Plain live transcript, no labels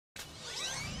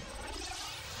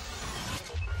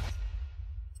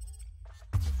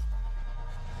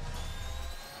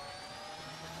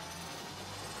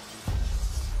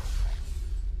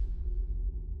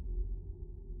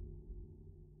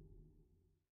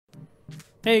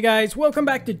Hey guys, welcome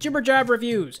back to Jibber Jab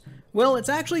Reviews. Well, it's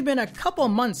actually been a couple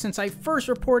months since I first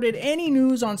reported any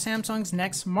news on Samsung's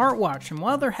next smartwatch, and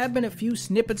while there have been a few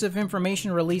snippets of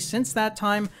information released since that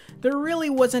time, there really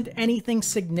wasn't anything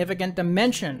significant to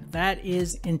mention. That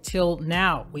is, until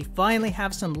now. We finally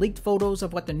have some leaked photos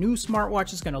of what the new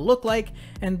smartwatch is going to look like,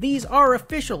 and these are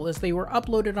official as they were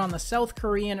uploaded on the South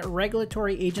Korean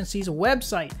regulatory agency's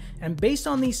website. And based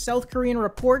on these South Korean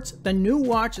reports, the new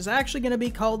watch is actually going to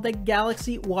be called the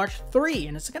Galaxy Watch 3,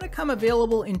 and it's going to come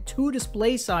available in two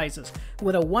display sizes,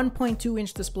 with a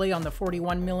 1.2-inch display on the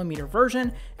 41mm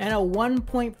version and a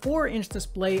 1.4-inch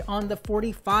display on the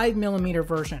 45mm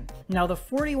version. Now, the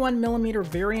 41mm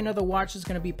variant of the watch is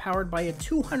going to be powered by a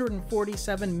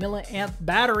 247mAh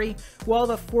battery, while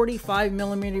the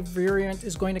 45mm variant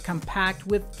is going to come packed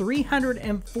with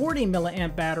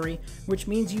 340mAh battery, which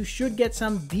means you should get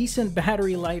some decent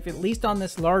battery life, at least on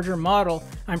this larger model.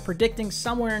 I'm predicting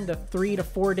somewhere in the 3 to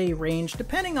 4 day range,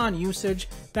 depending on usage.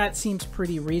 That seems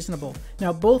pretty reasonable.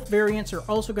 Now, both variants are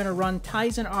also going to run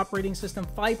Tizen operating system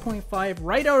 5.5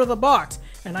 right out of the box,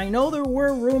 and I know there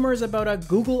were rumors about a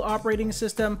Google operating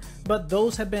system, but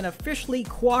those have been officially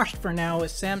quashed for now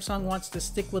as Samsung wants to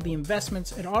stick with the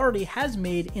investments it already has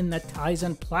made in the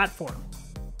Tizen platform.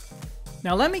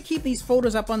 Now let me keep these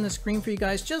photos up on the screen for you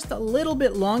guys just a little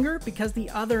bit longer, because the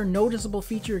other noticeable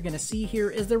feature you're going to see here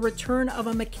is the return of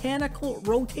a mechanical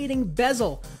rotating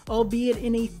bezel, albeit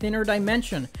in a thinner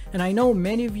dimension. And I know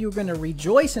many of you are going to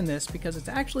rejoice in this because it's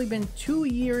actually been 2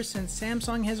 years since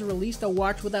Samsung has released a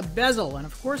watch with a bezel, and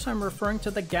of course I'm referring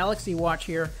to the Galaxy Watch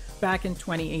here back in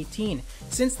 2018.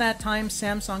 Since that time,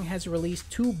 Samsung has released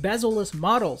two bezel-less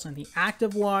models, and the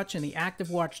Active Watch and the Active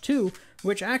Watch 2,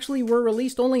 which actually were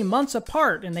released only months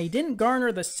apart, and they didn't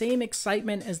garner the same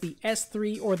excitement as the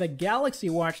S3 or the Galaxy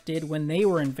Watch did when they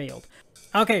were unveiled.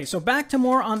 Okay, so back to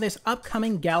more on this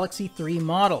upcoming Galaxy 3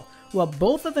 model. Well,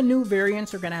 both of the new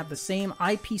variants are going to have the same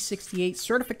IP68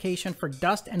 certification for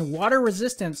dust and water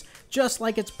resistance, just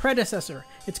like its predecessor.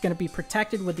 It's going to be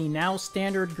protected with the now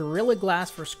standard Gorilla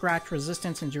Glass for scratch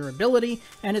resistance and durability,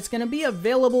 and it's going to be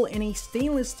available in a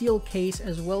stainless steel case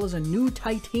as well as a new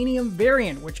titanium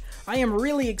variant, which I am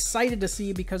really excited to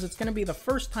see because it's going to be the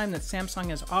first time that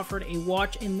Samsung has offered a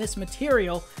watch in this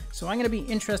material, so I'm going to be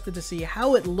interested to see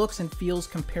how it looks and feels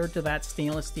compared to that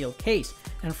stainless steel case.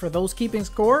 And for those keeping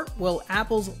score, well,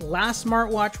 Apple's last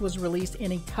smartwatch was released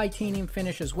in a titanium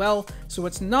finish as well, so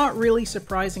it's not really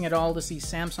surprising at all to see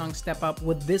Samsung step up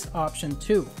with this option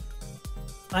too.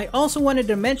 I also wanted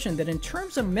to mention that in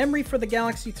terms of memory for the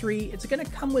Galaxy 3, it's going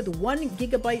to come with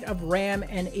 1GB of RAM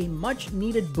and a much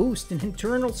needed boost in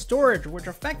internal storage, which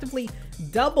effectively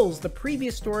doubles the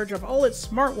previous storage of all its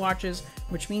smartwatches,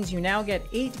 which means you now get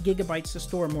 8GB to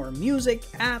store more music,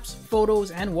 apps, photos,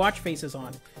 and watch faces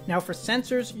on. Now for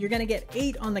sensors, you're going to get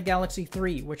 8 on the Galaxy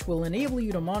 3, which will enable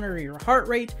you to monitor your heart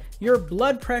rate, your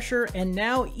blood pressure, and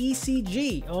now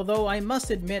ECG, although I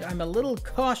must admit I'm a little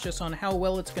cautious on how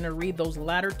well it's going to read those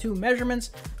latter two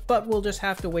measurements, but we'll just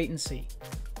have to wait and see.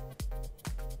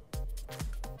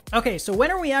 Okay, so when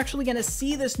are we actually going to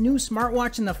see this new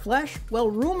smartwatch in the flesh?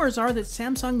 Well, rumors are that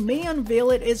Samsung may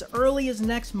unveil it as early as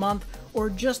next month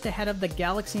or just ahead of the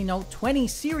Galaxy Note 20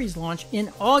 series launch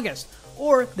in August.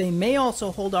 Or they may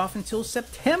also hold off until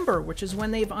September, which is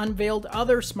when they've unveiled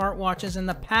other smartwatches in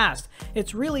the past.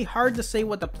 It's really hard to say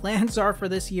what the plans are for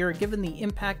this year given the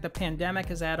impact the pandemic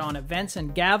has had on events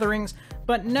and gatherings,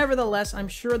 but nevertheless, I'm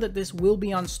sure that this will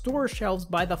be on store shelves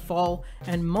by the fall,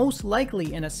 and most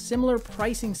likely in a similar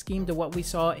pricing scheme to what we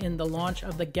saw in the launch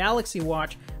of the Galaxy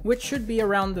Watch, which should be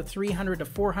around the $300 to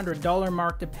 $400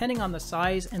 mark depending on the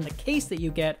size and the case that you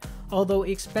get, although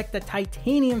expect the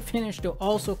titanium finish to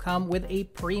also come with a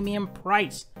premium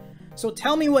price. So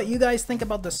tell me what you guys think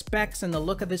about the specs and the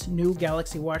look of this new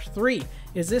Galaxy Watch 3.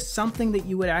 Is this something that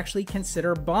you would actually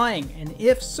consider buying? And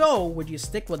if so, would you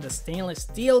stick with the stainless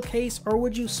steel case or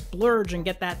would you splurge and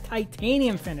get that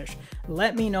titanium finish?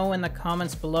 Let me know in the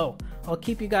comments below. I'll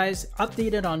keep you guys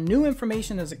updated on new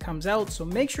information as it comes out, so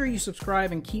make sure you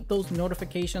subscribe and keep those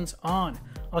notifications on.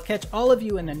 I'll catch all of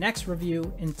you in the next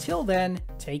review. Until then,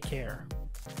 take care.